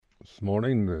this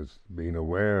morning is being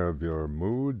aware of your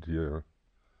mood, your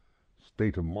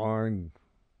state of mind,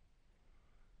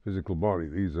 physical body.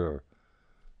 These are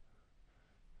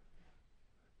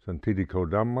Santidiko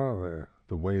Dhamma, they're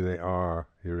the way they are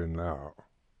here and now.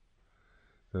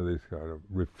 So this kind of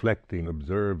reflecting,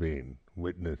 observing,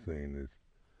 witnessing is.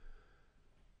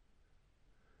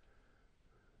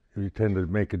 If you tend to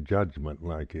make a judgment,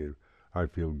 like if I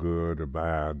feel good or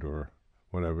bad or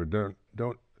whatever, don't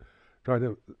try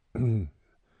to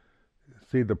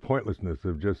see the pointlessness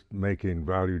of just making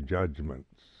value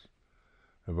judgments,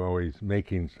 of always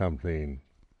making something,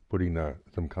 putting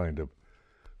some kind of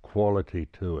quality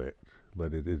to it,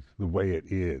 but it is the way it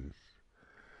is.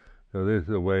 So this is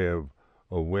a way of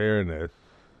awareness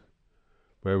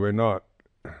where we're not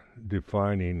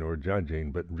defining or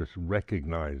judging, but just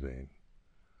recognizing.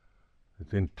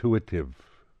 It's intuitive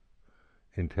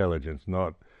intelligence,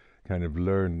 not kind of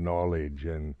learned knowledge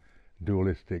and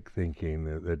dualistic thinking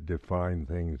that define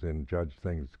things and judge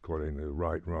things according to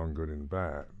right, wrong, good, and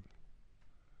bad.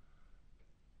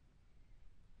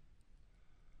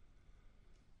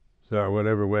 So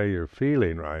whatever way you're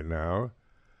feeling right now,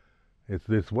 it's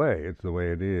this way. It's the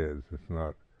way it is. It's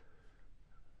not.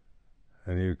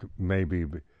 And you maybe,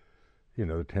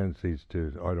 the tendencies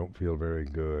to, I don't feel very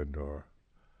good, or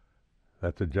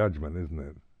that's a judgment, isn't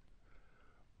it?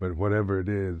 But whatever it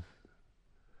is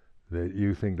that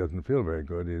you think doesn't feel very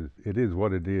good, it is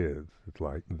what it is. It's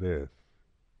like this.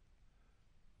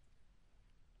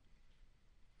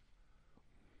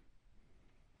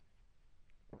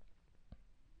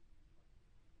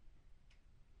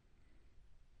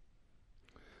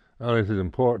 Now, this is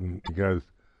important because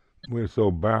we're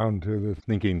so bound to this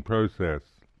thinking process.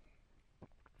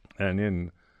 And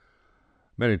in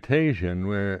meditation,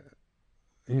 we're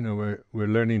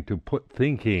learning to put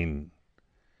thinking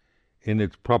in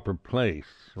its proper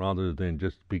place rather than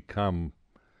just become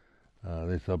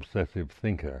this obsessive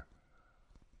thinker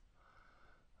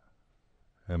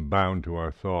and bound to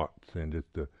our thoughts and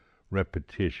just the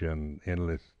repetition,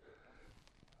 endless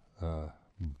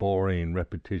boring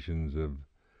repetitions of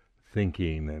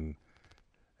thinking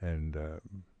and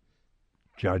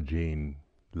judging,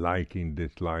 liking,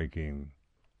 disliking.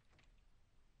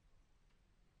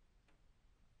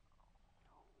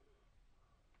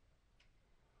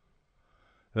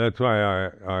 That's why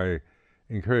I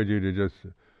encourage you to just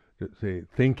say,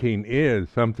 thinking is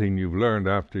something you've learned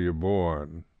after you're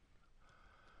born.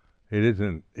 It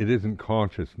isn't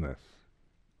consciousness.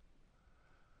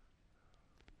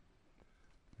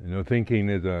 Thinking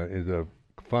is a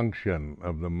function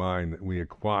of the mind that we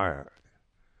acquire.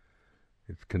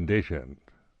 It's conditioned.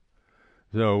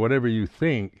 So whatever you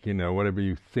think, whatever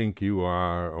you think you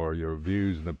are, or your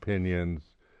views and opinions,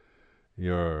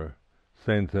 your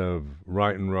sense of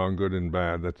right and wrong, good and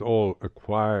bad, that's all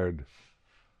acquired.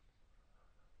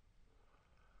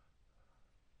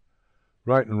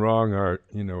 Right and wrong are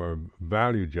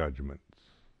value judgments.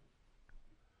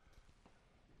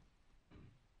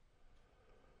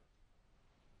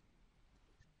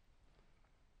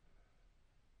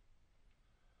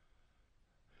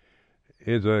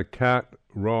 Is a cat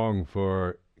wrong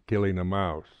for killing a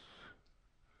mouse?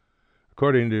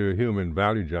 According to human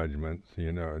value judgments,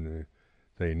 and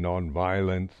say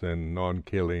non-violence and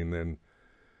non-killing, then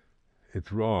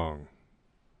it's wrong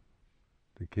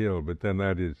to kill. But then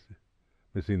that is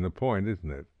missing the point, isn't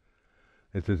it?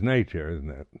 It's his nature, isn't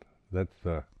it?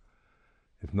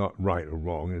 It's not right or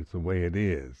wrong, it's the way it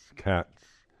is. Cats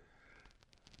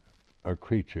are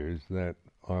creatures that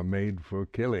are made for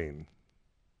killing.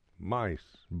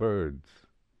 Mice, birds.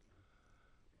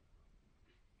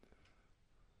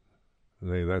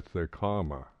 That's their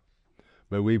karma.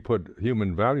 But we put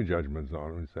human value judgments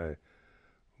on and say,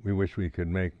 we wish we could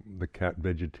make the cat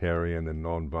vegetarian and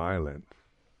non-violent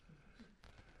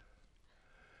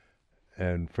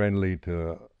and friendly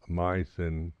to mice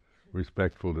and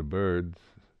respectful to birds.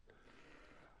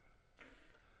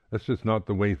 That's just not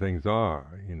the way things are,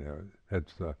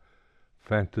 That's the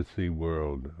fantasy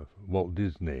world of Walt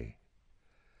Disney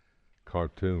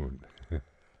cartoon.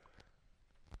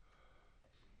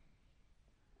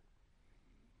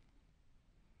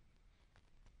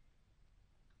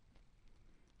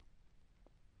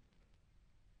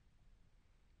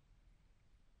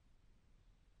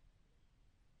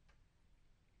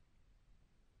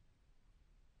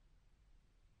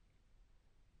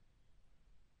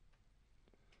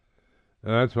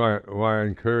 And that's why I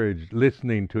encourage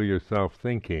listening to yourself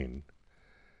thinking.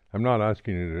 I'm not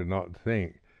asking you to not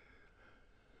think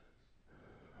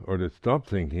or to stop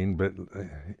thinking, but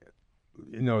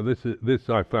this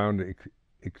I found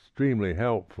extremely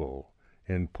helpful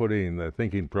in putting the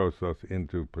thinking process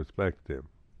into perspective.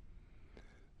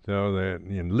 So that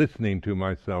in listening to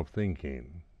myself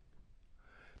thinking,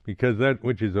 because that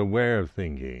which is aware of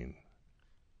thinking,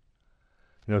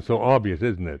 so obvious,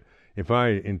 isn't it? If I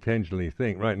intentionally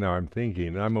think, right now I'm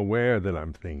thinking, I'm aware that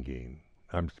I'm thinking,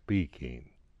 I'm speaking.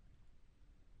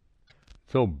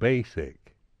 So basic.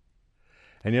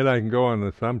 And yet I can go on the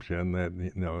assumption that,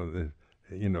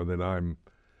 that I'm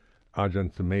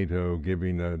Ajahn Sumedho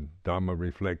giving a Dhamma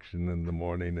reflection in the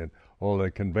morning, and all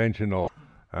the conventional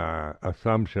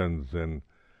assumptions and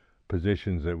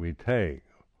positions that we take.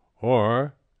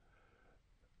 Or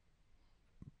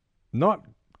not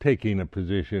taking a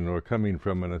position or coming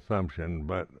from an assumption,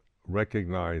 but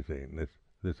recognizing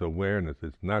this awareness,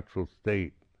 this natural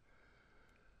state,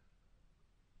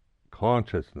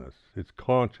 consciousness. It's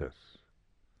conscious.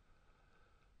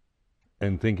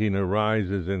 And thinking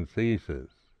arises and ceases.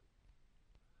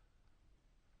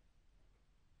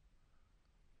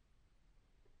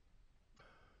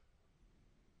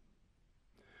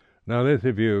 Now this,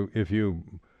 if you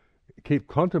keep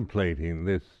contemplating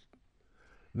this,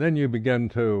 then you begin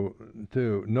to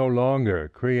no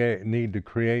longer need to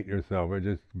create yourself or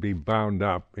just be bound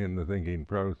up in the thinking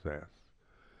process,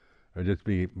 or just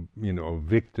be a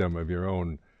victim of your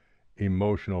own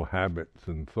emotional habits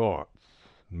and thoughts,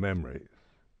 memories.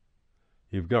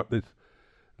 You've got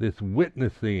this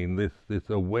witnessing, this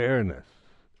awareness,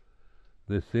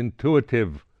 this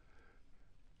intuitive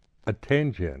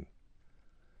attention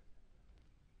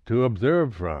to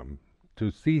observe from, to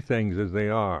see things as they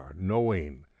are,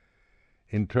 knowing,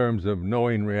 in terms of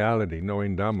knowing reality,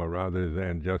 knowing Dhamma, rather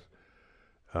than just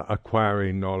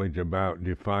acquiring knowledge about,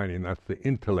 defining. That's the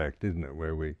intellect, isn't it?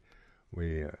 Where we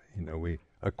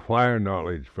acquire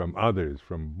knowledge from others,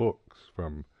 from books,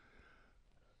 from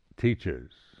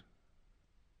teachers.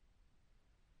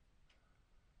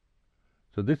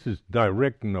 So this is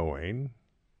direct knowing,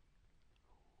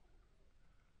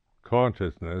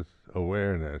 consciousness,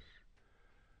 awareness.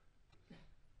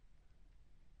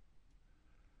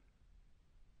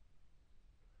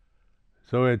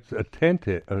 So it's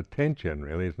attention,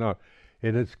 really. It's not.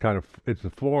 It is kind of. It's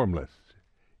formless.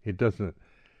 It doesn't.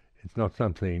 It's not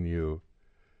something you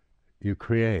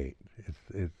create.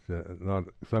 It's not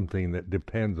something that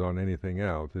depends on anything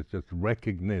else. It's just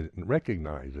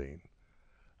recognizing,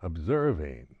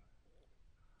 observing.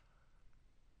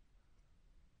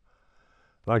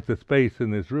 Like the space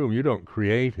in this room, you don't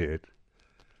create it.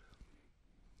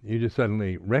 You just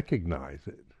suddenly recognize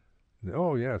it.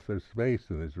 Oh yes, there's space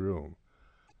in this room.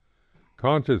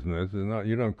 Consciousness is not,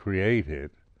 you don't create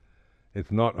it.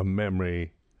 It's not a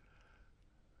memory.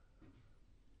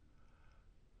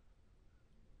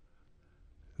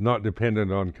 Not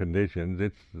dependent on conditions.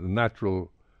 It's the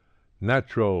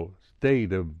natural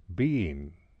state of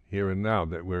being here and now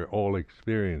that we're all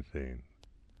experiencing.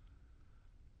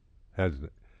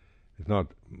 It's not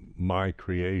my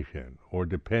creation or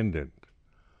dependent.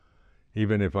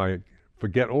 Even if I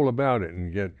forget all about it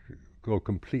and go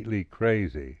completely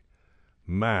crazy,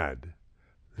 mad,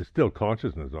 there's still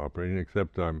consciousness operating,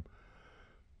 except I'm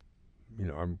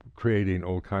creating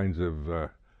all kinds of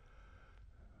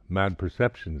mad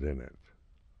perceptions in it.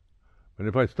 But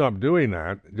if I stop doing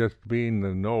that, just being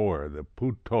the knower, the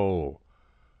Putto,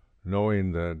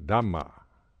 knowing the Dhamma,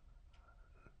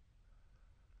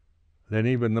 then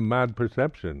even the mad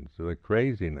perceptions, the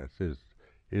craziness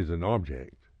is an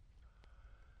object.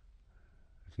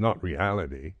 It's not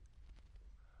reality.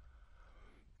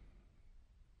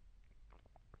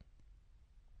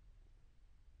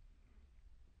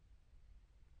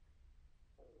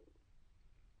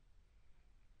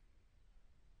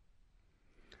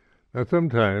 Now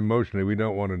sometimes emotionally we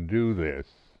don't want to do this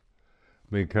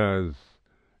because,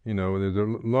 there's a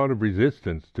lot of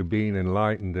resistance to being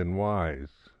enlightened and wise.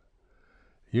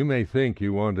 You may think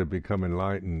you want to become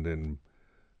enlightened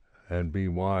and be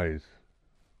wise.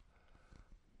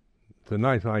 It's a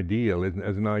nice ideal. As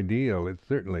an ideal, it's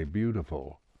certainly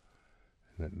beautiful.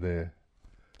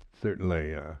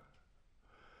 Certainly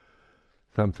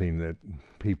something that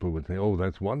people would say, oh,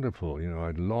 that's wonderful.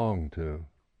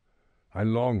 I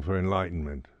long for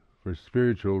enlightenment, for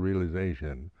spiritual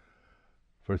realization,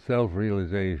 for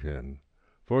self-realization,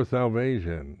 for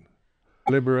salvation,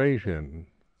 liberation.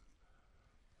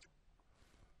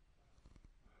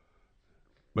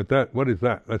 But what is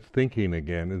that? That's thinking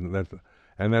again, isn't that?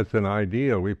 And that's an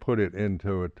ideal. We put it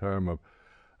into a term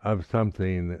of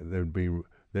something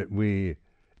that we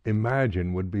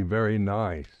imagine would be very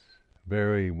nice,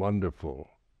 very wonderful.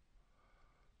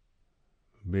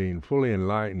 Being fully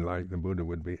enlightened like the Buddha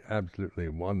would be absolutely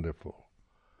wonderful.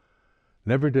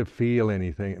 never to feel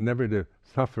anything, never to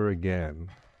suffer again.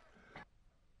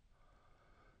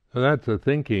 So that's a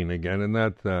thinking again, and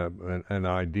that's an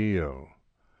ideal.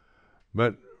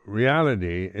 But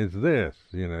reality is this,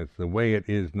 it's the way it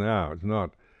is now. It's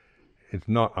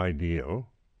not ideal.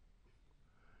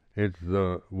 It's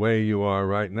the way you are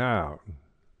right now.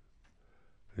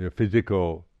 Your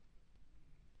physical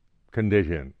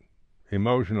condition,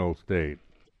 emotional state,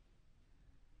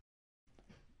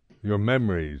 your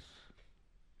memories,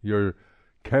 your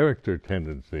character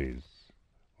tendencies,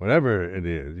 whatever it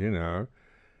is, It's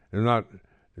not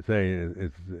saying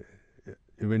it's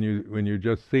when you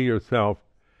just see yourself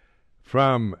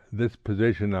from this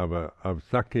position of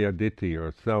Sakkaya Ditthi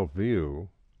or self-view,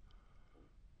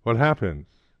 what happens?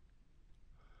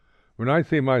 When I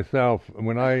see myself,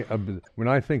 when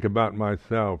I think about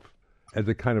myself as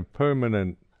a kind of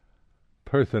permanent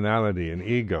personality and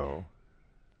ego,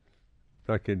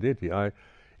 Sakkaya Ditthi,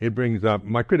 it brings up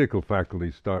my critical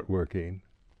faculties start working.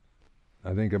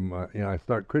 I think I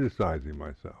start criticizing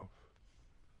myself.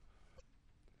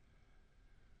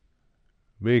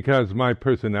 Because my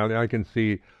personality, I can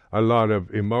see a lot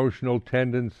of emotional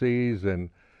tendencies and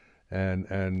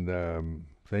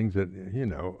things that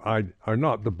are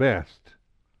not the best.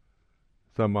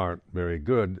 Some aren't very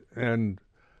good, and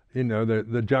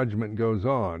the judgment goes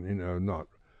on.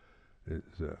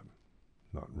 It's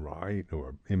not right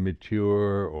or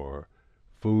immature or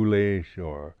foolish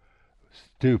or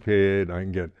stupid. I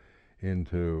can get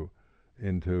into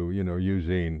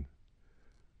using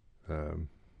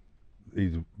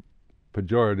these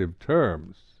pejorative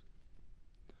terms,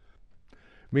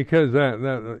 because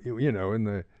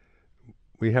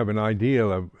we have an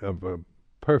ideal of a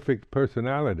perfect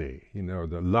personality,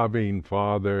 the loving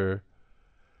father,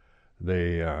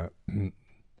 the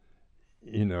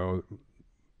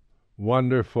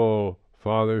wonderful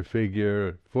father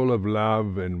figure, full of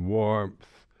love and warmth,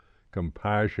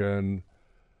 compassion,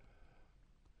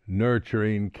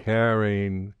 nurturing,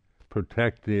 caring,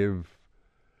 protective,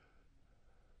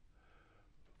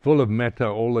 full of metta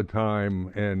all the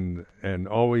time, and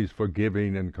always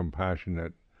forgiving and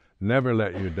compassionate, never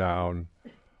let you down,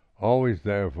 always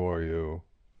there for you.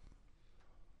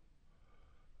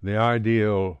 The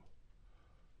ideal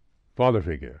father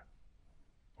figure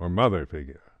or mother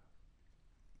figure.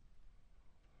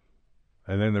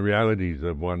 And then the realities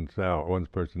of oneself, one's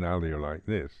personality are like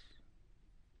this.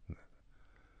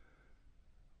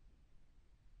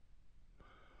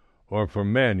 Or for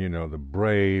men, the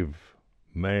brave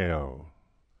male.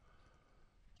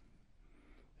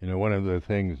 One of the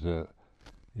things,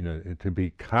 to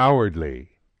be cowardly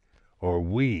or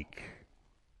weak,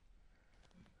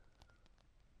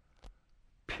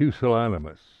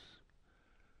 pusillanimous.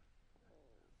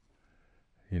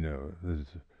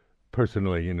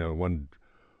 Personally,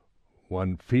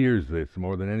 one fears this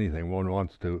more than anything. One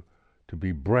wants to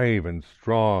be brave and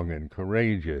strong and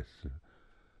courageous.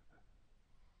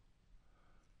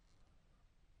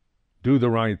 Do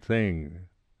the right thing.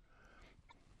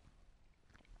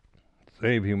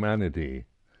 Save humanity.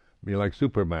 Be like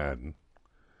Superman.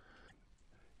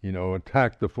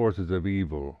 Attack the forces of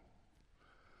evil.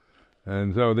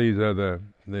 And so these are the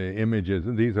images.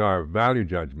 These are value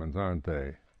judgments, aren't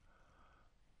they?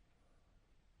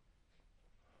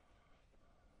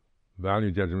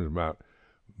 Value judgments about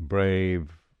brave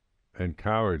and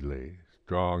cowardly,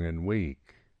 strong and weak.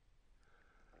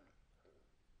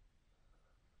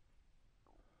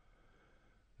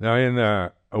 Now, in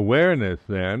awareness,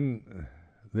 then,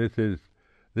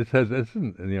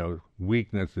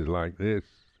 weakness is like this,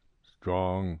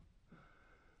 strong,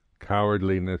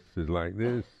 cowardliness is like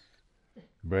this,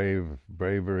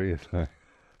 bravery is like,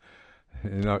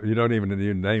 you don't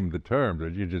even name the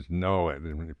terms, you just know it.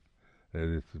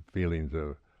 It's feelings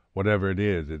of whatever it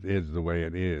is the way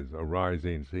it is,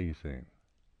 arising, ceasing.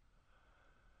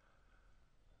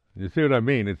 You see what I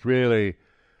mean? It's really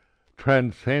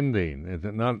transcending. It's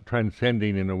not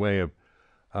transcending in a way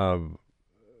of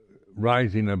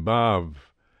rising above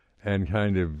and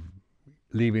kind of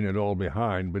leaving it all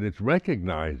behind, but it's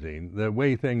recognizing the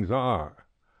way things are.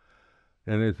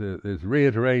 And it's this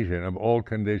reiteration of all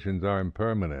conditions are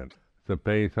impermanent.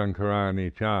 Sape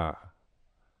sankarani cha.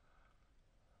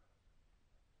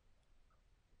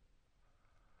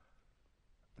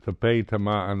 Sape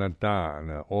tama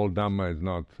anatta. All Dhamma is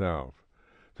not self.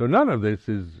 So none of this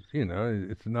is,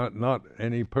 it's not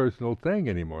any personal thing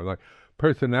anymore. Like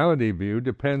personality view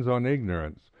depends on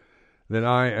ignorance. That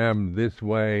I am this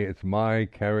way, it's my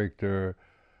character,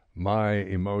 my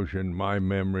emotion, my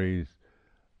memories,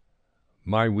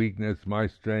 my weakness, my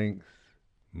strength,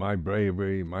 my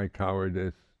bravery, my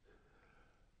cowardice,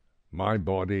 my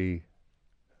body,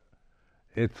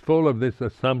 it's full of this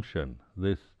assumption,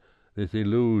 this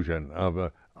illusion of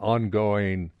a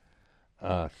ongoing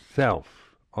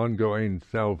ongoing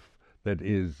self that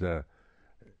is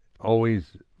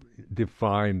always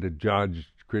defined,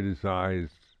 judged,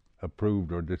 criticized,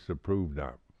 approved or disapproved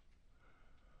of.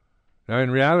 Now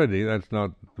in reality that's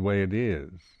not the way it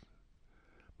is.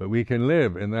 But we can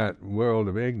live in that world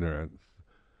of ignorance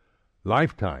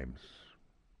lifetimes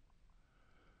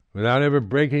without ever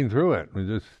breaking through it. We're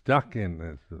just stuck in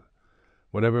this,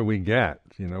 whatever we get,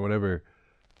 whatever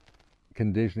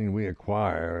conditioning we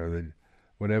acquire,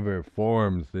 whatever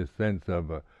forms this sense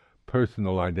of a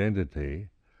personal identity,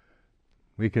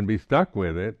 we can be stuck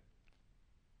with it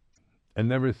and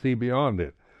never see beyond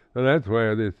it. So that's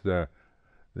where this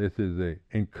is an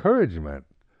encouragement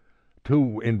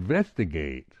to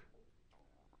investigate.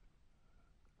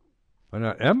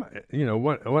 What am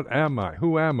I?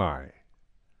 Who am I?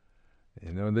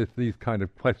 These kind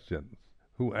of questions.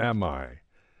 Who am I?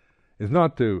 Is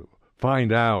not to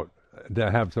find out,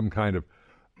 to have some kind of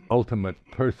ultimate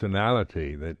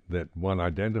personality that one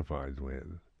identifies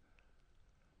with.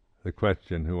 The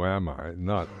question, who am I?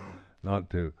 Not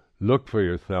to look for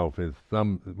yourself as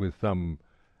with some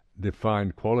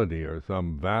defined quality or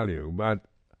some value, but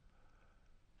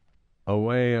a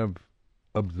way of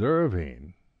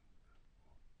observing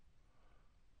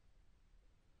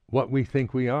what we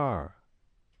think we are,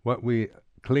 what we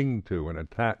cling to and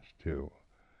attach to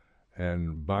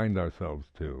and bind ourselves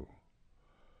to.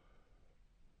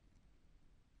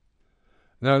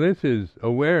 Now this is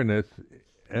awareness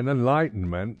and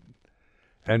enlightenment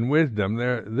and wisdom.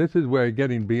 This is where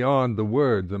getting beyond the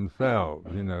words themselves,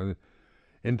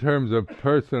 in terms of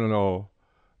personal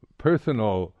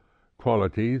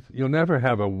qualities. You'll never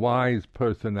have a wise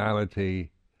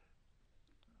personality.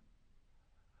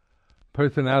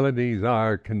 Personalities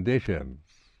are conditions.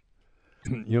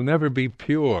 You'll never be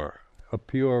pure, a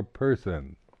pure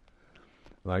person,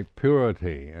 like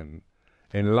purity and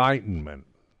enlightenment,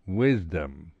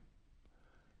 wisdom.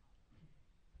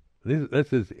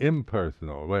 This is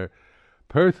impersonal, where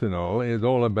personal is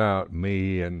all about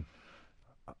me and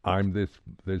I'm this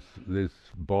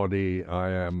body, I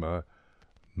am a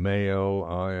male,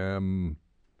 I am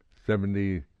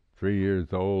 73 years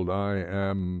old, I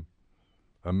am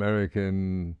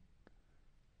American,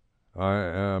 I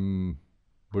am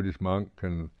Buddhist monk,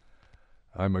 and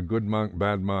I'm a good monk,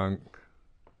 bad monk,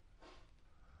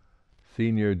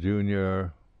 senior,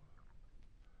 junior,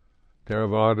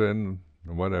 Theravadan,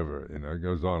 whatever, it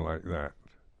goes on like that.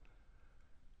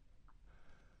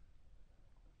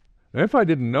 And if I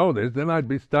didn't know this, then I'd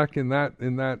be stuck in that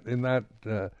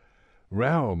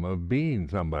realm of being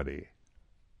somebody.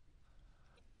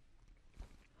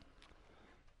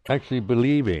 Actually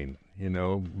believing,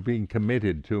 being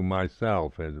committed to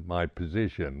myself as my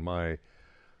position, my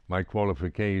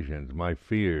qualifications, my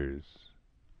fears.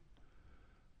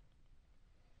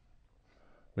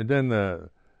 But then the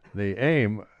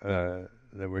aim that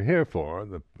we're here for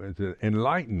is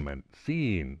enlightenment,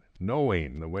 seeing,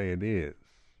 knowing the way it is.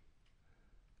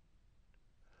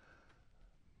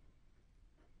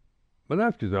 But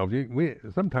ask yourself,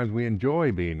 sometimes we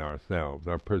enjoy being ourselves,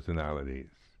 our personalities.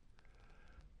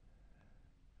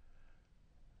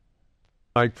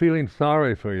 Like feeling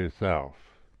sorry for yourself,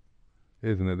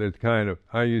 isn't it? It's kind of,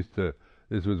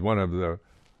 this was one of the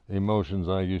emotions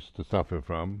I used to suffer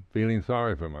from, feeling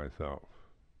sorry for myself.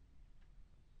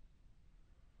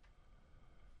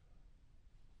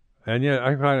 And yet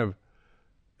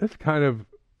it's kind of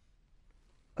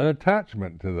an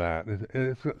attachment to that.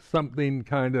 It's something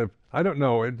kind of, I don't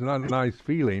know, it's not a nice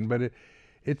feeling, but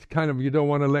it's kind of, you don't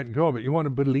want to let go of it. You want to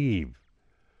believe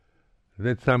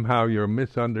that somehow you're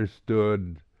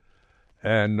misunderstood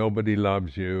and nobody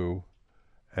loves you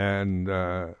and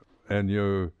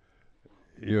you're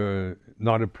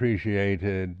not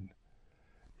appreciated.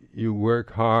 You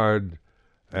work hard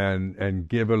and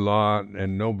give a lot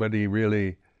and nobody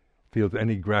really feels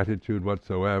any gratitude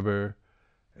whatsoever,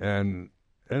 and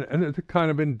it's a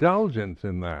kind of indulgence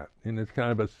in that, and it's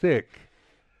kind of a sick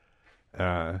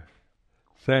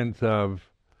sense of,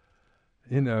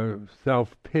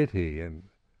 self-pity. And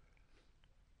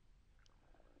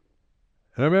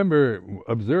I remember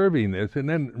observing this and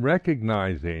then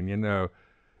recognizing,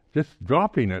 just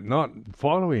dropping it, not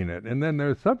following it, and then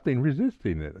there's something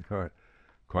resisting it. I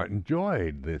quite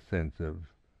enjoyed this sense of,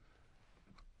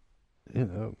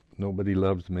 nobody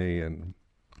loves me and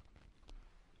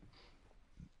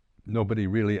nobody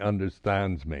really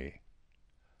understands me.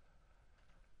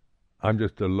 I'm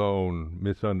just alone,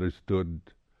 misunderstood.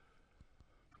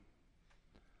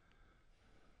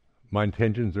 My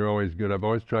intentions are always good. I've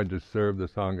always tried to serve the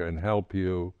Sangha and help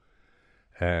you,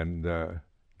 and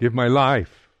give my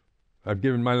life. I've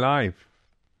given my life.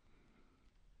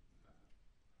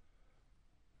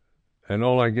 And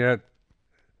all I get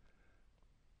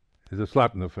is a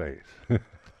slap in the face.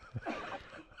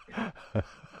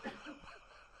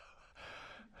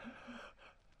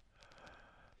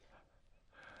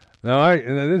 Now,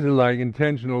 this is like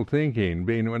intentional thinking.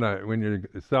 When you're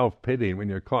self-pitying, when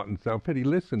you're caught in self-pity,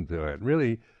 listen to it.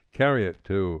 Really carry it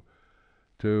to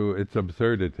its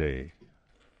absurdity,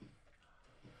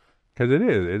 because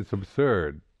it's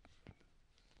absurd.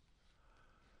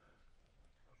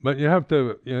 But you have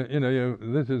to,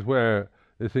 this is where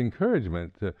this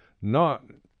encouragement to not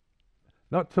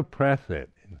suppress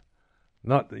it,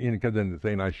 not because then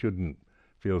saying I shouldn't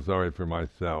feel sorry for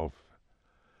myself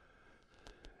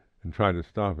and try to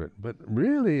stop it, but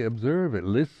really observe it,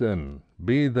 listen,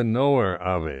 be the knower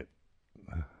of it.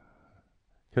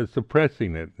 Because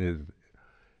suppressing it is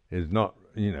not,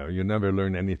 you never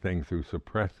learn anything through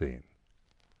suppressing.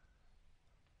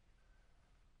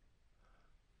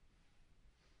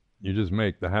 You just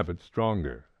make the habit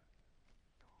stronger.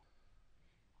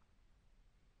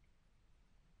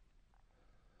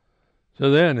 So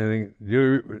then, I think,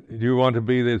 do you want to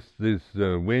be this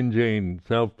whinging,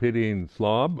 self-pitying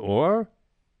slob, or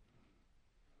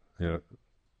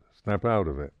snap out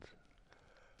of it?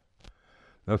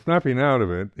 Now, snapping out of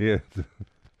it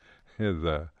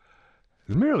is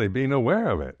merely being aware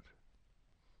of it.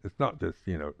 It's not just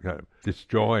kind of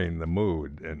destroying the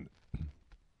mood, and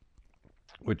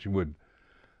which would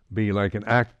be like an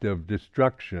act of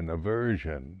destruction,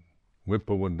 aversion,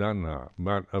 vipavadana,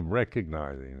 but of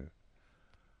recognizing it.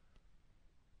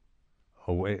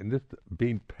 Away, and just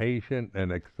being patient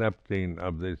and accepting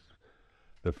of this,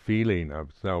 the feeling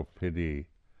of self-pity,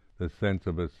 the sense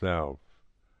of a self,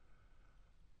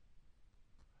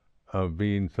 of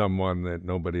being someone that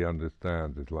nobody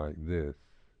understands is like this.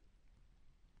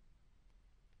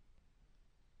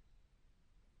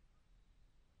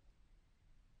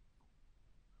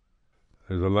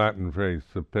 There's a Latin phrase,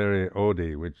 sapere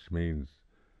odi, which means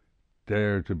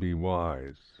dare to be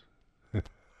wise.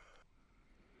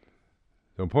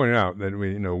 So pointing out that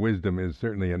wisdom is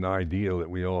certainly an ideal that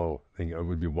we all think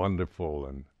would be wonderful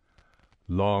and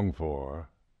long for.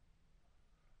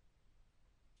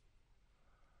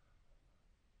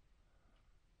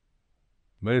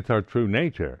 But it's our true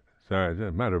nature. So it's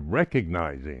a matter of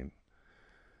recognizing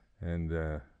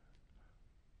and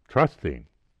trusting.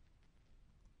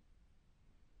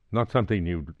 Not something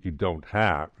you don't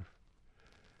have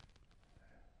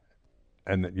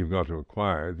and that you've got to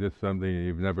acquire. It's just something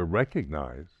you've never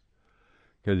recognized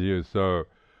because you're so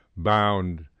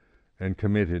bound and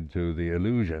committed to the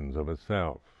illusions of a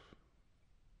self.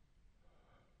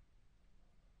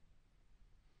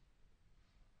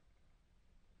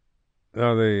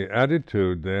 Now the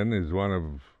attitude then is one of,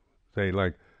 say,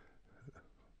 like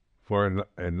for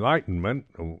enlightenment,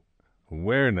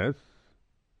 awareness.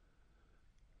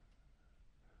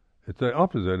 It's the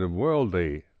opposite of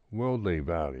worldly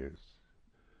values.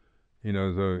 So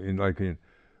in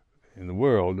the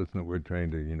world, isn't it? We're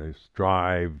trained to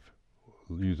strive,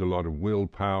 use a lot of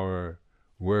willpower,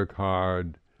 work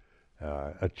hard,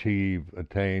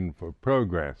 attain for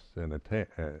progress and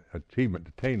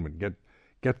attainment,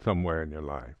 get somewhere in your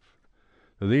life.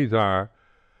 So these are,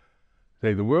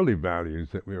 say, the worldly values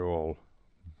that we're all,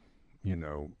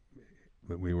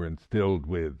 that we were instilled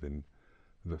with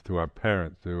through our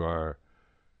parents, through our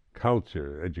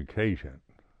culture, education.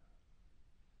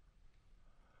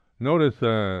 Notice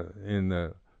in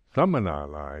the samana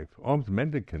life, alms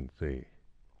mendicancy,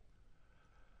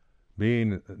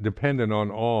 being dependent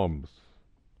on alms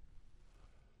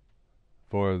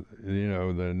for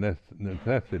the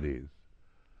necessities,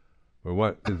 for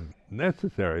what is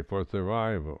necessary for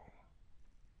survival.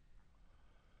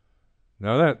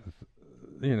 Now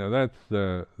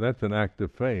that's an act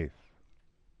of faith.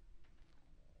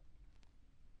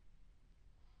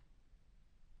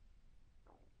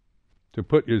 To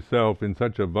put yourself in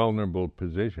such a vulnerable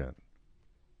position,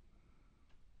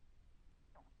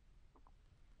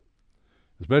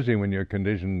 especially when you're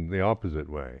conditioned the opposite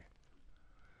way.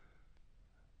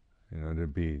 To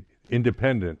be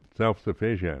independent,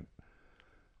 self-sufficient,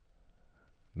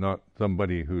 not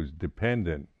somebody who's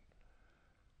dependent.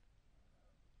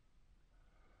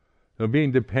 So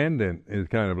being dependent is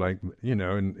kind of like,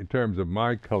 in terms of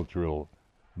my cultural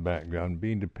background,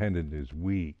 being dependent is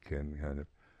weak and kind of,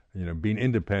 being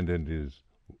independent is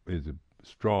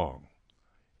strong.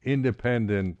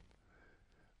 Independent,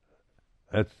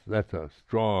 that's a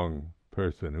strong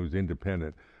person who's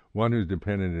independent. One who's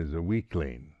dependent is a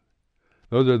weakling.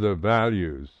 Those are the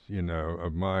values,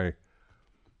 of my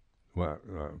well,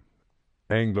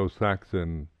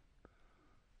 Anglo-Saxon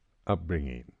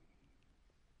upbringing.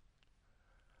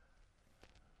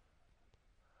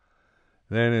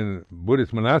 Then in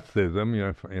Buddhist monasticism,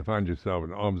 you find yourself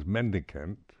an alms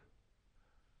mendicant.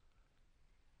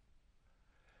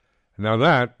 Now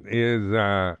that is,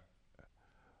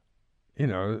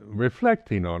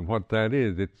 reflecting on what that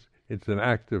is. It's an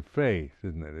act of faith,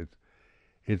 isn't it?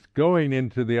 It's going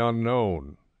into the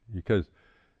unknown, because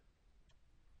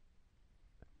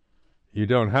you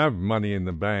don't have money in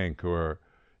the bank or,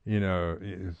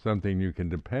 something you can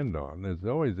depend on. There's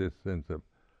always this sense of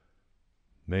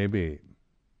maybe,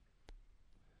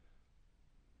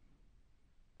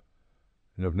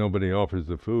 if nobody offers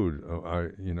the food,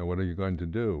 what are you going to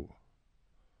do?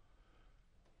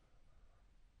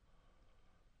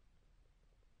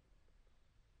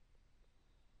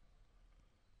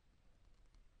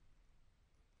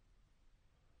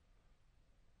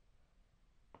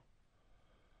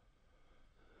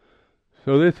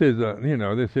 So this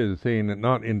is seen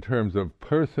not in terms of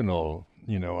personal,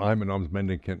 I'm an alms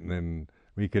mendicant, and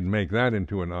we could make that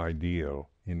into an ideal,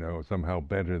 somehow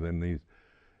better than these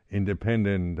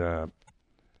independent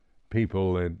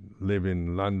people that live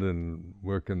in London,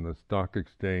 work in the stock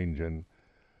exchange, and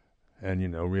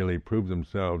really prove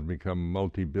themselves, become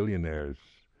multi-billionaires,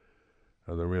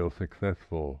 are the real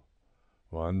successful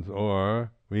ones.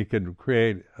 Or we could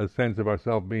create a sense of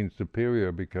ourselves being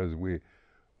superior because we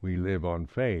live on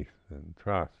faith and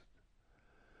trust.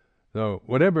 So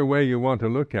whatever way you want to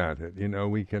look at it,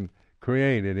 we can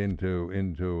create it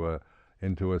into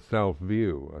a self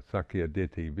view, a Sakya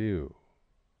Ditti view.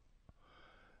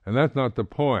 And that's not the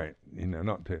point,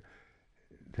 not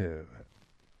to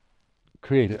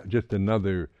create just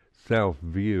another self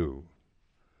view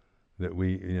that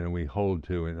we hold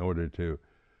to in order to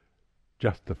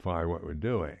justify what we're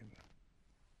doing.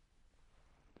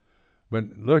 But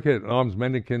look at alms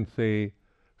mendicancy,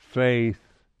 faith,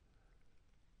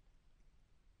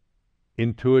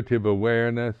 intuitive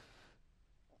awareness,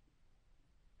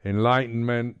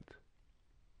 enlightenment,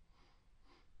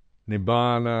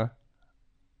 nibbana.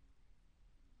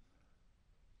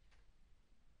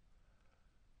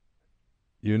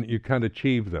 You can't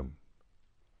achieve them.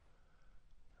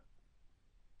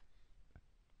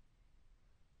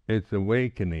 It's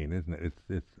awakening, isn't it?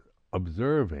 It's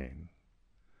observing.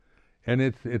 And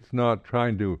it's not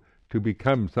trying to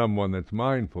become someone that's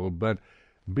mindful, but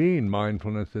being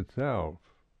mindfulness itself.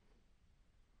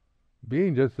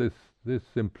 Being just this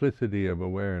simplicity of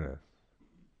awareness.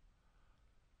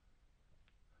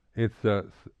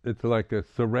 It's like a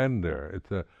surrender.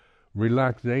 It's a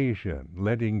relaxation,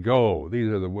 letting go.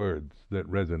 These are the words that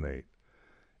resonate,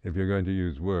 if you're going to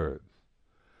use words.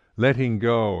 Letting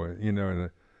go, in the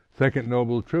Second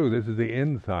Noble Truth, this is the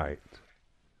insight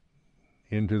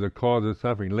into the cause of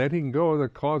suffering, letting go of the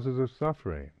causes of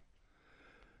suffering.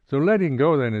 So letting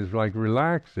go then is like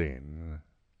relaxing.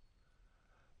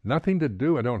 Nothing to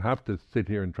do. I don't have to sit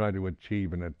here and try to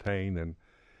achieve and attain and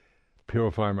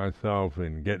purify myself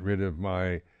and get rid of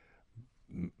my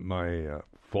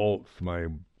faults, my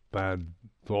bad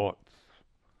thoughts,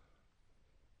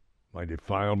 my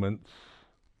defilements.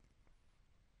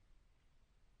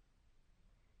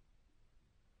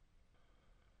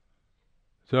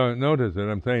 So notice that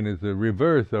I'm saying is the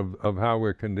reverse of how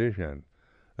we're conditioned.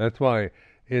 That's why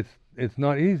it's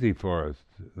not easy for us.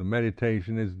 The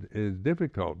meditation is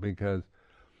difficult because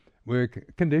we're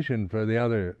conditioned for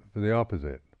the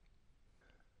opposite.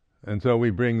 And so we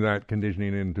bring that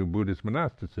conditioning into Buddhist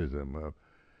monasticism of,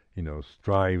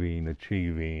 striving,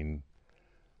 achieving,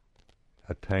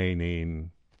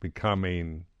 attaining,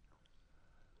 becoming,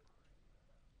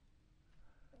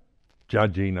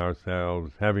 judging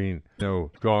ourselves, having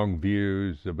strong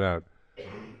views about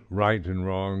right and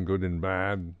wrong, good and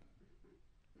bad.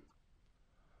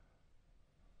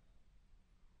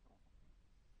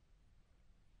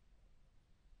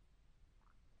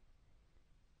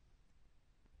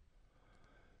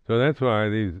 So that's why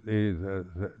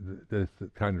this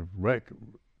kind of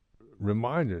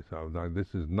remind yourself that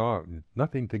this is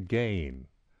nothing to gain.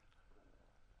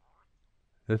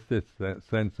 This that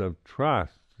sense of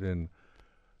trust and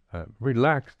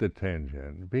relaxed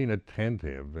attention, being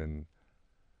attentive, and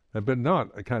but not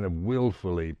a kind of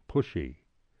willfully pushy,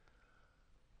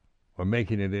 or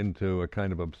making it into a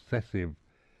kind of obsessive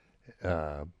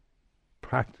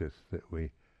practice that we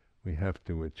have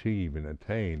to achieve and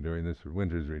attain during this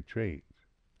winter's retreat.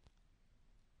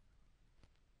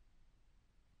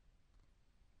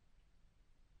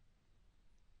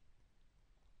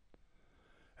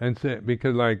 And so,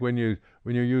 because like when you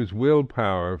use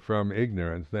willpower from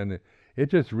ignorance, then it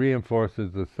just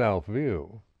reinforces the self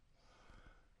view.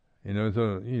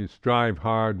 So you strive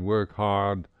hard, work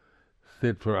hard,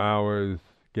 sit for hours,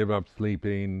 give up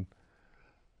sleeping,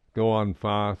 go on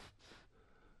fasts,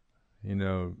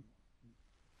 do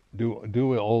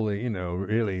all the,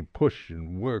 really push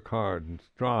and work hard and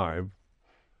strive.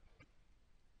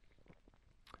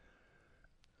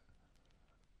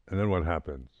 And then what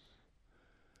happens?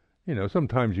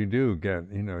 Sometimes you do get,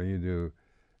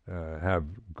 have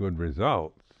good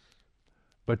results,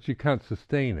 but you can't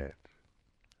sustain it.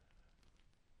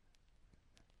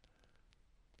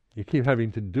 You keep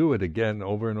having to do it again,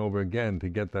 over and over again, to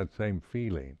get that same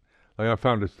feeling. Like I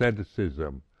found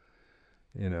asceticism,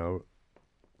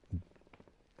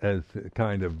 as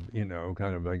kind of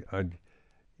like I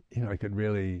could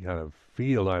really kind of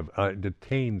feel I've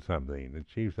attained something,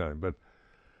 achieved something.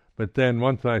 But then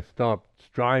once I stopped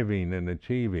striving and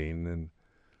achieving and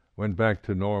went back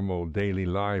to normal daily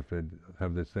life, I'd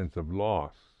have this sense of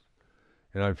loss,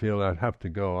 and I feel I'd have to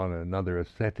go on another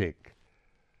ascetic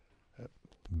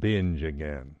binge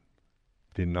again,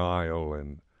 denial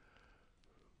and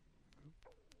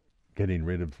getting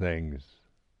rid of things,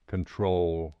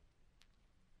 control.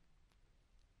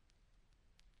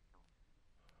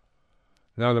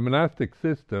 Now the monastic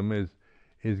system is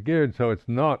geared so it's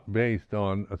not based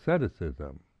on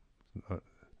asceticism.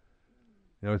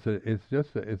 It's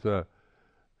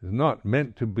not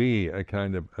meant to be a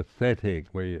kind of ascetic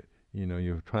where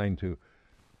you're trying to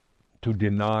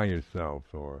deny yourself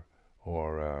or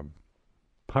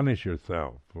punish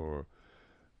yourself or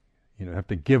have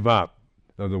to give up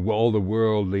all the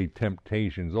worldly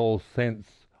temptations. All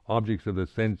objects of the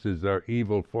senses are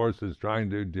evil forces trying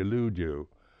to delude you,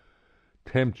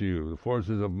 tempt you. The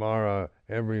forces of Mara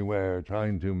everywhere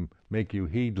trying to make you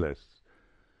heedless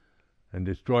and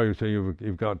destroy you. So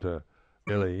you've got to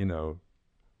really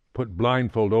put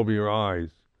blindfold over your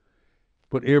eyes,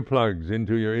 put earplugs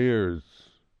into your ears,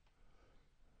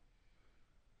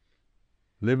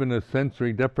 live in a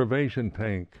sensory deprivation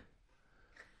tank.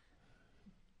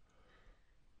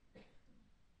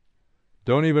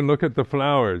 Don't even look at the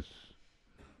flowers,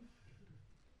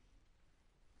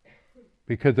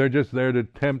 because they're just there to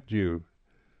tempt you,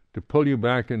 to pull you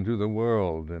back into the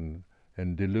world and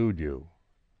delude you.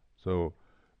 So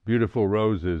beautiful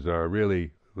roses are really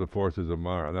the forces of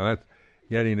Mara. Now that's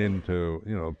getting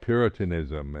into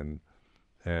Puritanism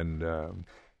and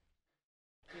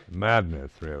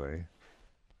madness, really.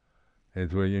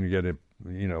 It's where you get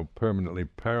permanently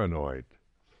paranoid.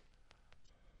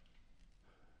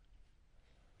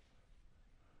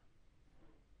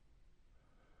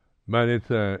 But it's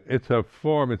a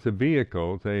form, it's a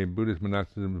vehicle, say Buddhist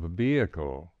monasticism is a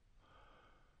vehicle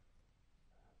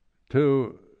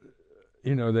to,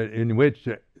 that in which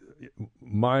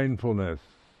mindfulness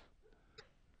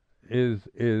is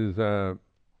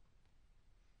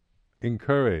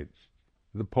encouraged.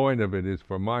 The point of it is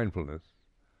for mindfulness.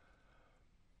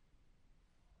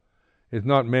 It's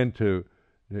not meant to,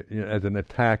 as an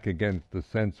attack against the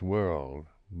sense world,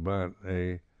 but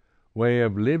a way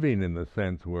of living in the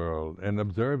sense world and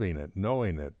observing it,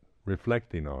 knowing it,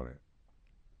 reflecting on it.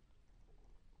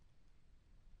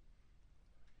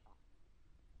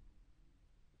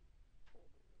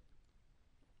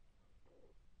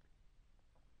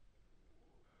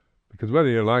 Because whether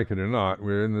you like it or not,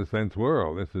 we're in the sense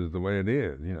world. This is the way it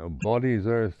is. Bodies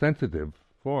are sensitive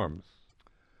forms.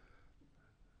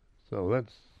 So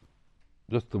that's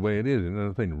just the way it is. There's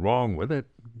nothing wrong with it.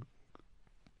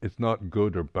 It's not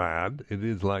good or bad. It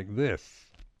is like this.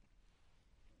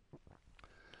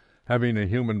 Having a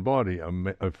human body,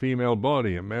 a female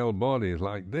body, a male body is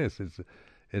like this.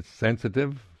 It's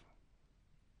sensitive.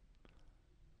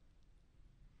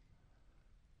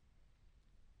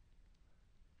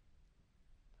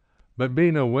 But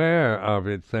being aware of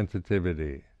its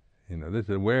sensitivity, this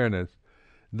awareness,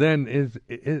 then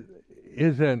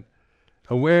isn't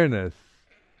awareness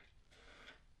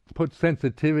puts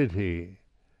sensitivity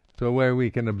so where we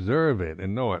can observe it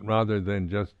and know it, rather than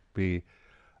just be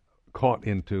caught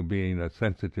into being a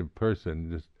sensitive person,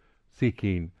 just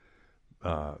seeking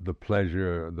the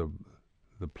pleasure,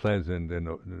 the pleasant,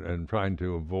 and trying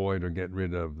to avoid or get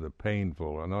rid of the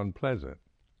painful and unpleasant.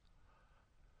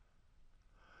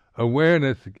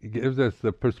 Awareness gives us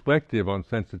the perspective on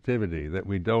sensitivity that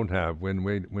we don't have when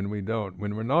we're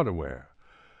not aware.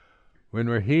 When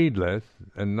we're heedless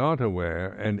and not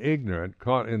aware and ignorant,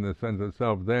 caught in the sense of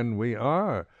self, then we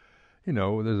are,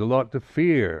 there's a lot to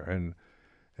fear, and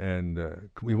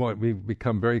we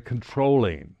become very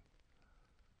controlling,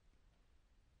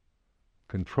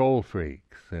 control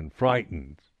freaks, and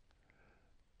frightened,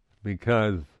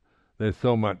 because there's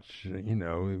so much,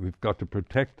 we've got to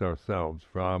protect ourselves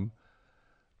from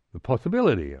the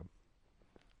possibility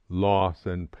loss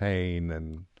and pain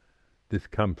and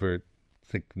discomfort,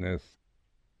 sickness.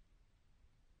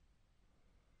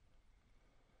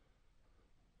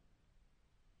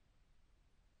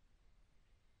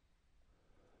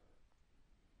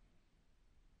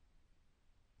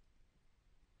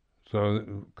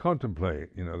 So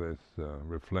contemplate, this,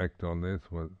 reflect on this,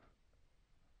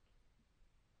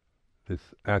 this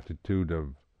attitude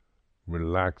of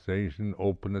relaxation,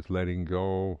 openness, letting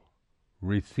go,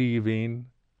 receiving,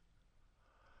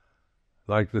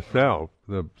 like the self,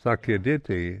 the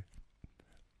Sakyaditi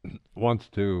wants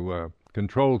to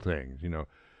control things.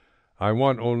 I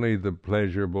want only the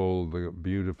pleasurable, the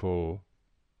beautiful,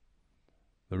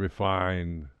 the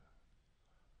refined,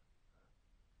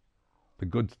 the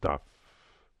good stuff.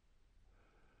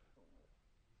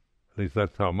 At least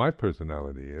that's how my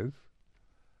personality is.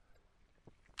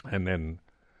 And then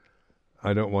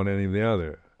I don't want any of the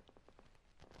other.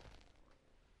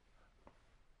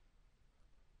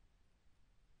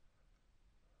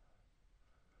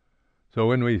 So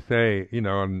when we say,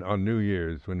 on New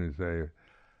Year's, when we say,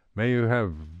 may you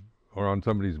have, or on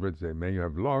somebody's birthday, may you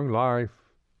have long life,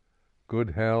 good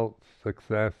health,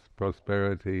 success,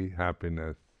 prosperity,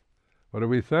 happiness. What are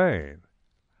we saying?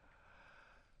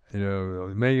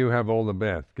 May you have all the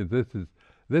best, because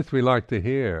this we like to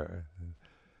hear.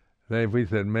 Say if we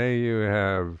said, may you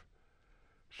have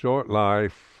short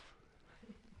life,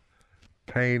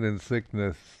 pain and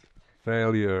sickness,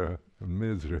 failure and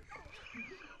misery.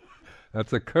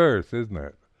 That's a curse, isn't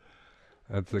it?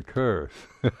 That's a curse.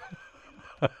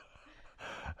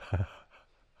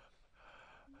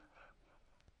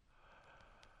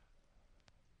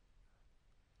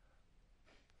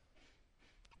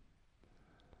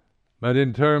 But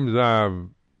in terms of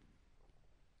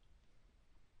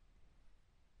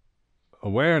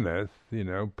awareness,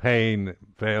 pain,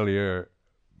 failure,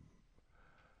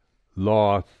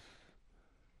 loss,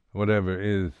 whatever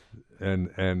is,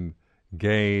 and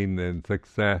gain and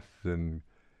success and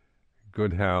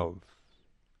good health,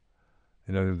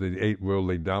 the 8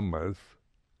 worldly dhammas,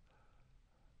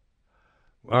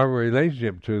 our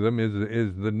relationship to them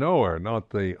is the knower,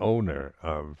 not the owner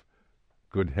of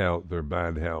good health or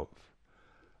bad health.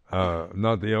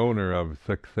 Not the owner of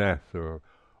success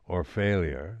or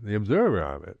failure, the observer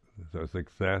of it. So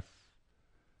success,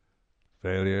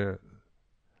 failure,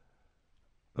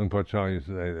 Luang Por Chah used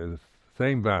to say, there's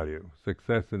same value.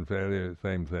 Success and failure,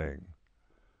 same thing.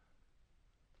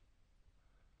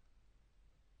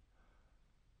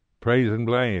 Praise and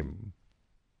blame.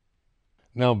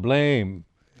 Now blame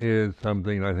is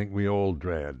something I think we all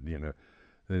dread,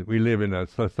 We live in a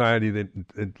society that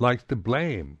it likes to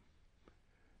blame.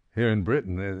 Here in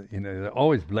Britain, they're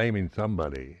always blaming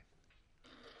somebody.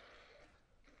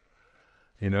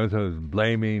 So it's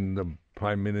blaming the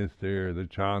Prime Minister, the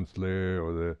Chancellor,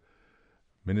 or the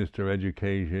Minister of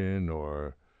Education,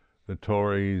 or the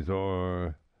Tories,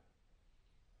 or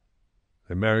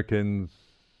the Americans,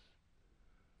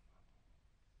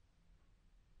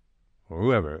 or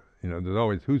whoever. There's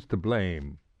always who's to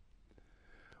blame.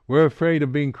 We're afraid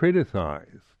of being criticized.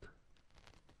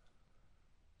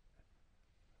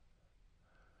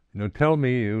 Tell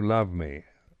me you love me.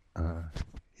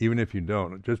 Even if you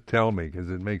don't, just tell me, because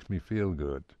it makes me feel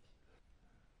good.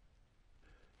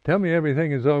 Tell me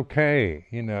everything is okay,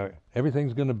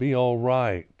 everything's going to be all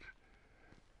right,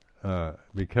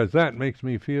 because that makes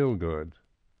me feel good,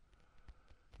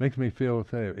 makes me feel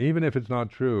safe. Even if it's not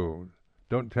true,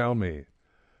 don't tell me,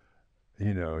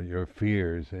 your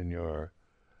fears and your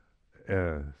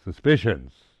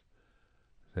suspicions.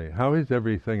 Say, how is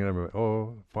everything? And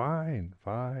oh, fine,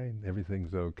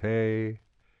 everything's okay.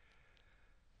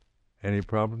 Any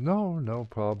problem? No, no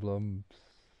problems.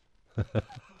 I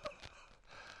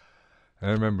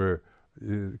remember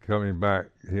coming back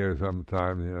here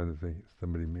sometime,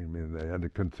 somebody meet me and they had a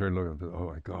concerned look and said,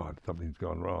 oh my God, something's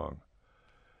gone wrong.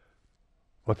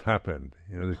 What's happened?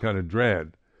 This kind of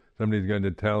dread. Somebody's going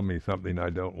to tell me something I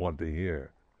don't want to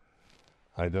hear.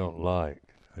 I don't like.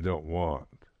 I don't want.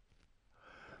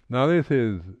 Now this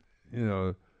is,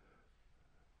 is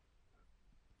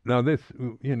this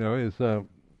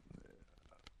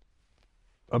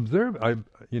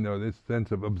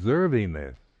sense of observing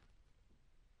this,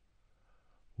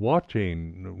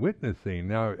 watching, witnessing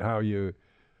how you,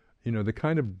 the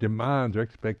kind of demands or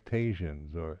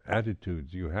expectations or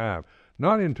attitudes you have,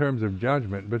 not in terms of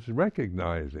judgment, but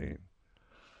recognizing.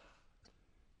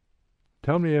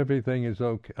 Tell me everything is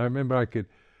okay. I remember I could,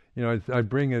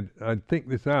 I'd think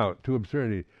this out to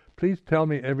absurdity. Please tell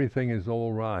me everything is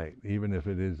all right, even if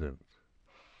it isn't.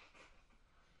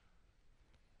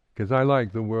 Because I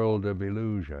like the world of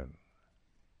illusion.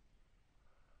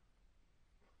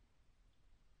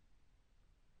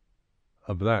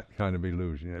 of that kind of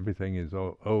illusion. Everything is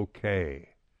okay.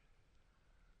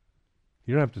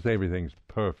 You don't have to say everything's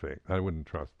perfect. I wouldn't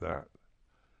trust that.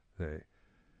 Say,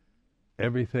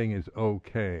 everything is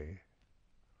okay.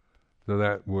 So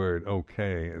that word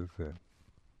okay is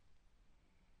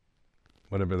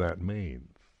whatever that means.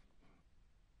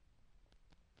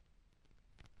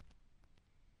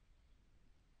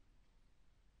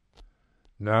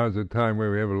 Now is a time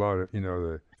where we have a lot of,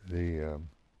 the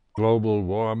global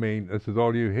warming. This is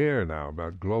all you hear now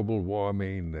about global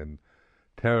warming and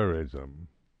terrorism,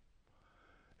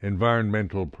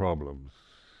 environmental problems.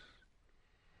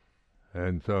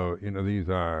 And so, these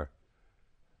are,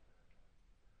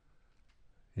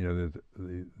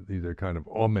 these are kind of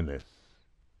ominous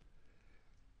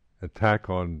attack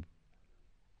on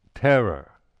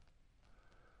terrorists.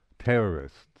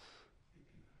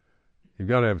 You've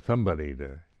got to have somebody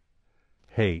to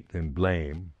hate and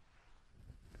blame.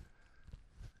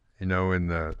 When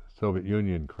the Soviet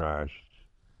Union crashed,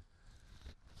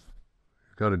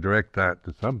 you've got to direct that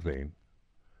to something.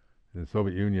 The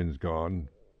Soviet Union's gone.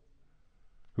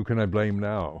 Who can I blame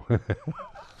now?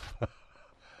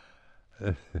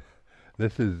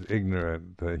 This is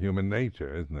ignorant human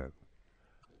nature, isn't it?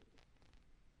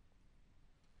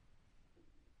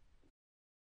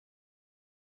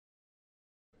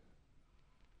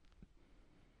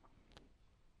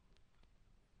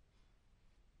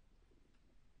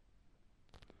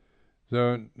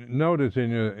 So notice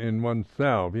in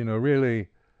oneself, really,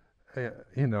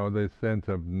 this sense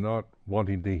of not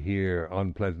wanting to hear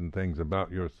unpleasant things about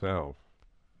yourself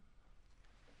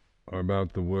or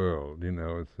about the world.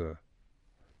 It's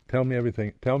tell me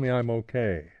everything. Tell me I'm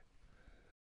okay.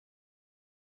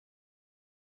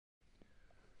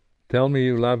 Tell me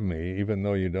you love me, even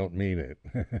though you don't mean it.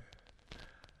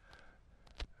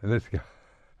 And this guy.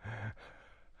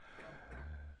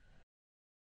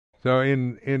 So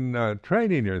in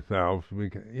training yourself,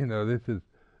 this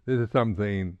is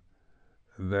something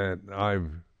that I've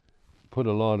put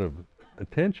a lot of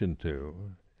attention to,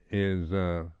 is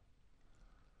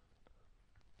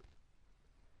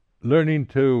learning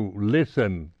to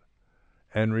listen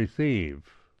and receive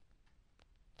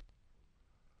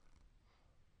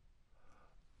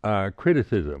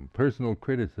criticism, personal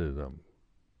criticism.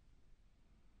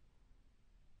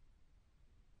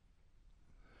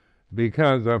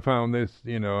 Because I found this,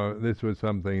 this was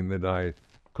something that I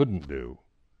couldn't do.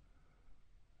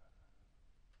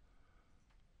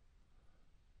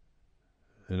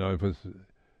 It was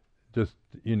just,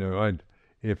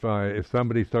 if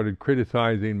somebody started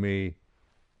criticizing me,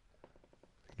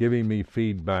 giving me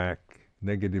feedback,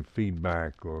 negative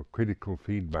feedback or critical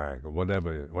feedback or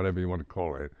whatever you want to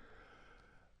call it,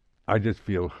 I just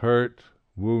feel hurt,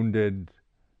 wounded,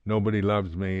 nobody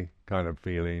loves me kind of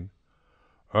feeling.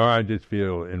 Or I just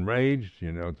feel enraged,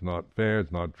 it's not fair,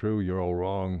 it's not true, you're all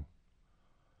wrong.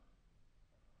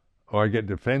 Or I get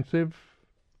defensive.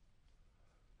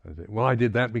 I say, well, I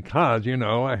did that because,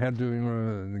 I had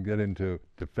to get into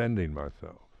defending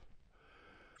myself.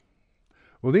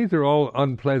 Well, these are all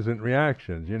unpleasant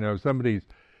reactions. If somebody's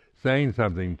saying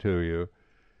something to you,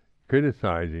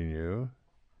 criticizing you,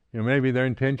 maybe their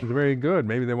intentions are very good,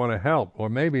 maybe they want to help, or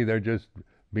maybe they're just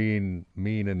being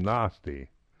mean and nasty.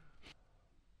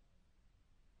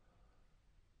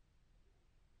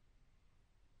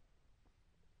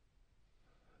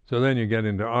 So then you get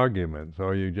into arguments,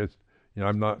 or you just,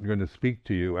 I'm not going to speak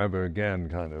to you ever again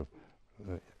kind of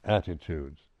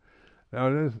attitudes.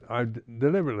 Now, I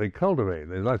deliberately cultivate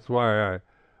this. That's why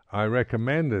I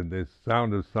recommended this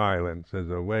sound of silence as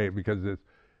a way, because it's,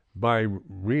 by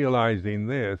realizing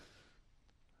this,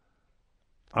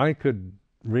 I could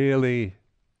really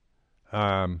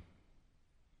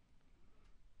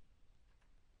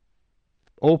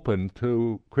open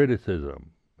to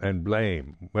criticism and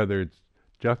blame, whether it's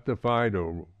justified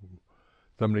or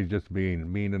somebody's just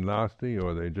being mean and nasty,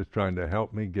 or they're just trying to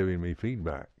help me, giving me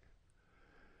feedback.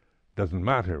 Doesn't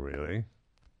matter really.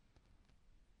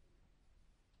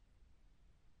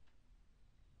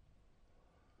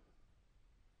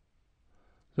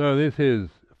 So this is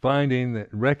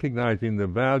recognizing the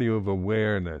value of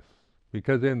awareness,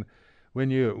 because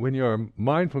when your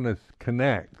mindfulness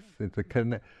connects,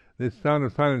 this sound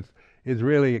of silence is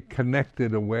really a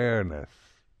connected awareness.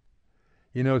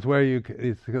 It's where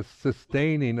it's a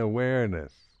sustaining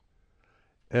awareness.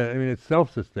 It's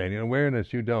self-sustaining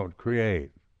awareness. You don't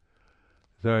create,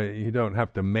 so you don't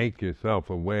have to make yourself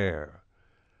aware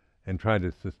and try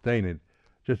to sustain it.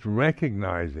 Just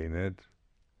recognizing it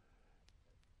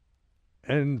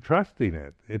and trusting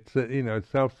it. It's it's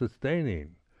self-sustaining.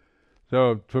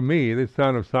 So for me, this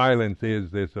sound of silence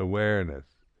is this awareness.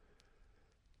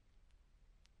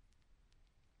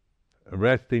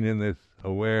 resting in this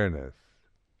awareness,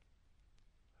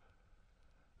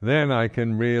 then I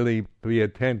can really be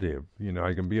attentive.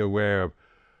 I can be aware of,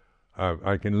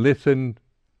 I can listen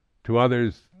to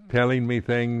others telling me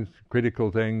things,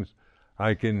 critical things.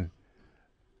 I can,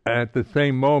 at the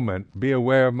same moment, be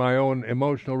aware of my own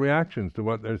emotional reactions to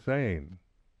what they're saying.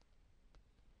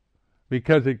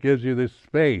 Because it gives you this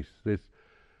space, this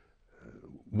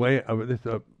way of this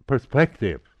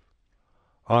perspective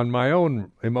on my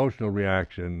own emotional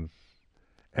reactions,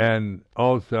 and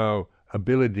also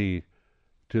ability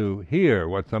to hear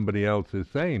what somebody else is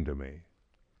saying to me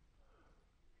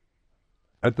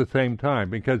at the same time,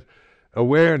 because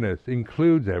awareness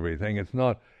includes everything. It's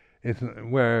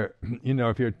where,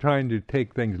 if you're trying to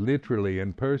take things literally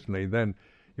and personally, then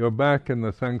you're back in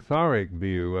the samsaric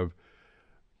view of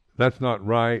that's not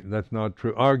right, that's not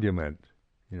true argument.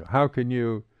 How can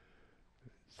you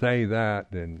say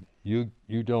that, and you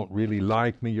don't really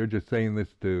like me, you're just saying this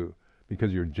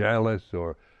because you're jealous,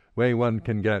 or way one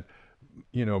can get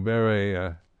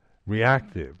very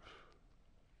reactive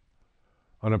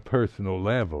on a personal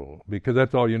level, because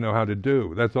that's all you know how to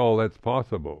do. That's all that's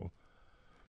possible.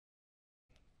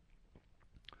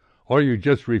 Or you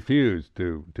just refuse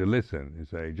to listen. You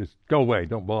say, just go away,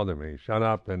 don't bother me, shut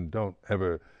up, and don't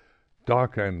ever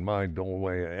darken my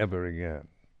doorway ever again.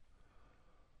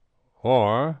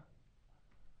 Or,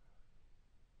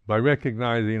 by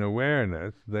recognizing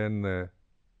awareness, then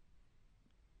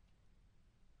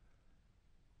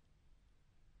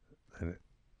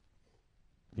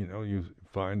you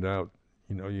find out,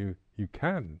 you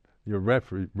can. Your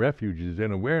refuge is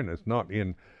in awareness, not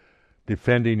in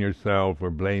defending yourself or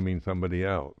blaming somebody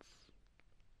else.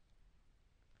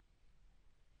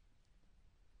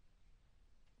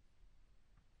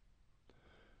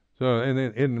 So,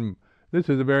 in this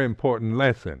is a very important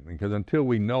lesson, because until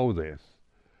we know this,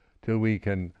 till we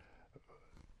can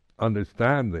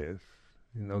understand this,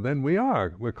 then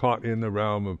we're caught in the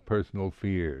realm of personal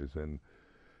fears and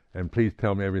please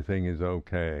tell me everything is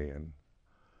okay,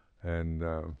 and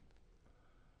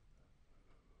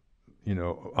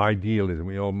idealism.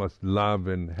 We all must love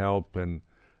and help and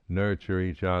nurture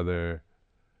each other,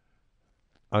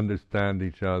 understand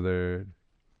each other,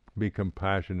 be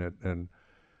compassionate and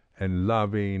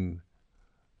loving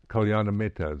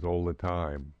kalyanamitas all the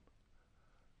time.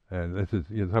 And this is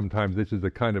sometimes this is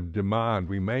the kind of demand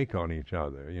we make on each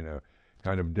other.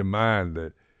 Kind of demand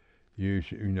that you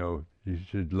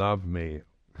should love me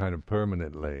kind of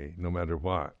permanently, no matter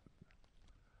what,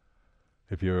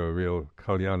 if you're a real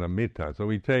kalyanamitta. So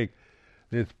we take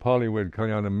this Pali word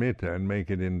kalyanamitta and make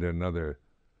it into another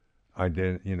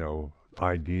ideal,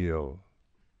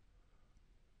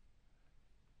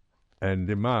 and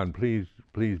demand,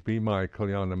 please be my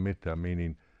kalyanamitta,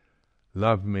 meaning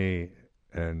love me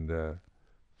and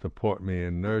support me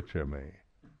and nurture me.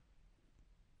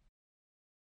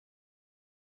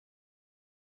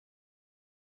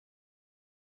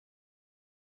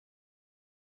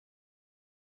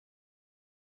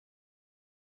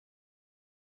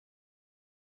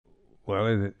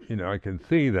 Well, I can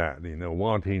see that,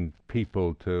 wanting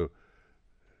people to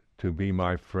be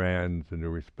my friends and to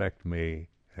respect me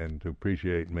and to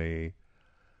appreciate me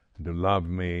and to love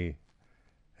me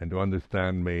and to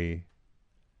understand me.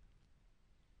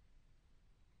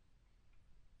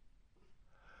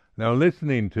 Now,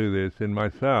 listening to this in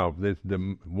myself, this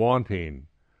wanting,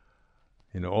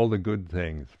 all the good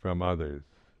things from others,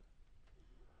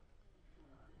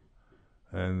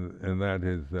 and that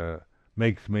is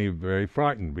makes me very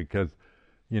frightened, because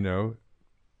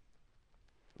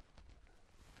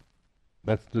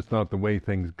that's just not the way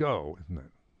things go, isn't it?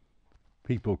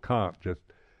 People can't just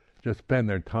spend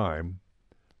their time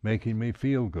making me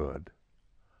feel good.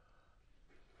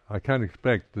 I can't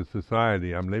expect the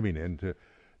society I'm living in to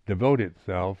devote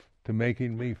itself to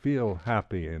making me feel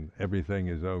happy and everything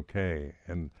is okay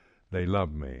and they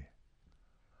love me.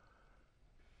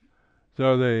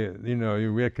 So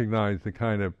you recognize the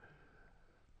kind of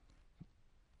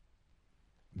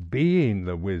being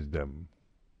the wisdom,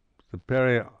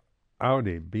 superior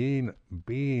audi, being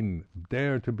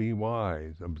dare to be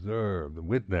wise, observe,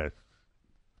 witness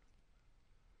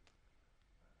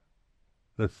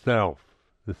the self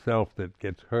that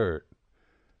gets hurt,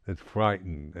 that's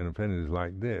frightened and offended, is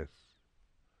like this.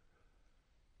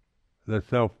 The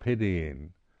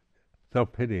self-pitying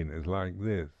is like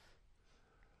this.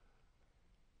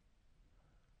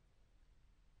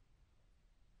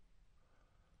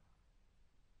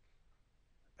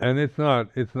 And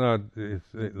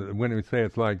when we say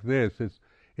it's like this,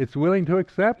 it's willing to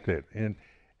accept it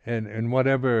in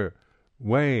whatever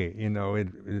way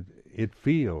it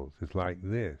feels. It's like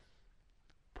this,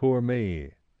 poor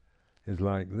me is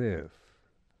like this.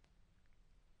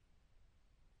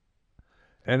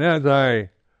 And as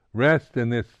I rest in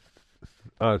this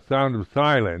sound of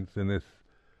silence, in this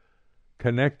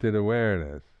connected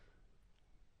awareness,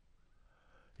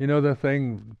 the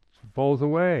thing falls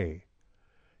away.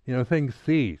 Things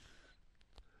cease.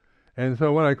 And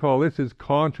so what I call this is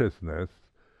consciousness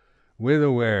with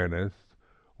awareness,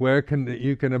 where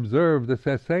you can observe the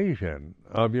cessation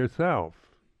of yourself,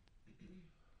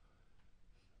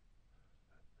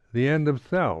 the end of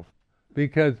self.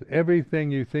 Because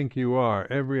everything you think you are,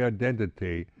 every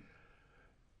identity,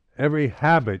 every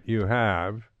habit you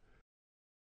have,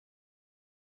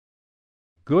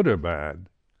 good or bad,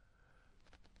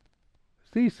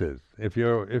 ceases. If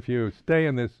you stay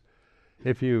in this,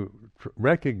 if you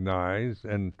recognize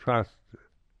and trust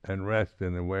and rest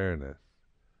in awareness,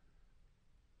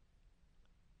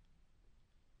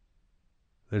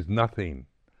 there's nothing,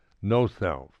 no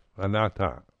self,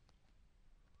 anatta.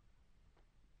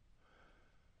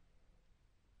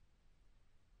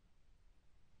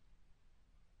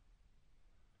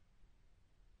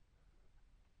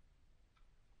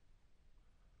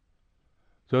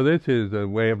 So this is a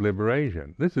way of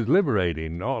liberation. This is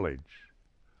liberating knowledge.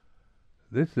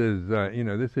 This is,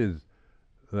 this is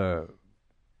the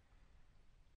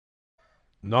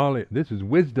knowledge. This is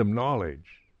wisdom knowledge.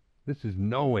 This is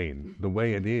knowing the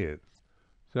way it is.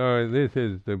 So this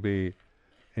is to be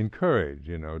encouraged,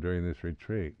 during this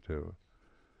retreat, to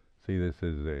see this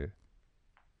as a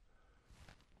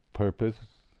purpose,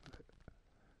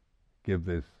 give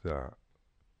this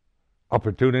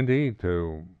opportunity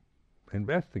to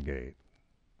investigate.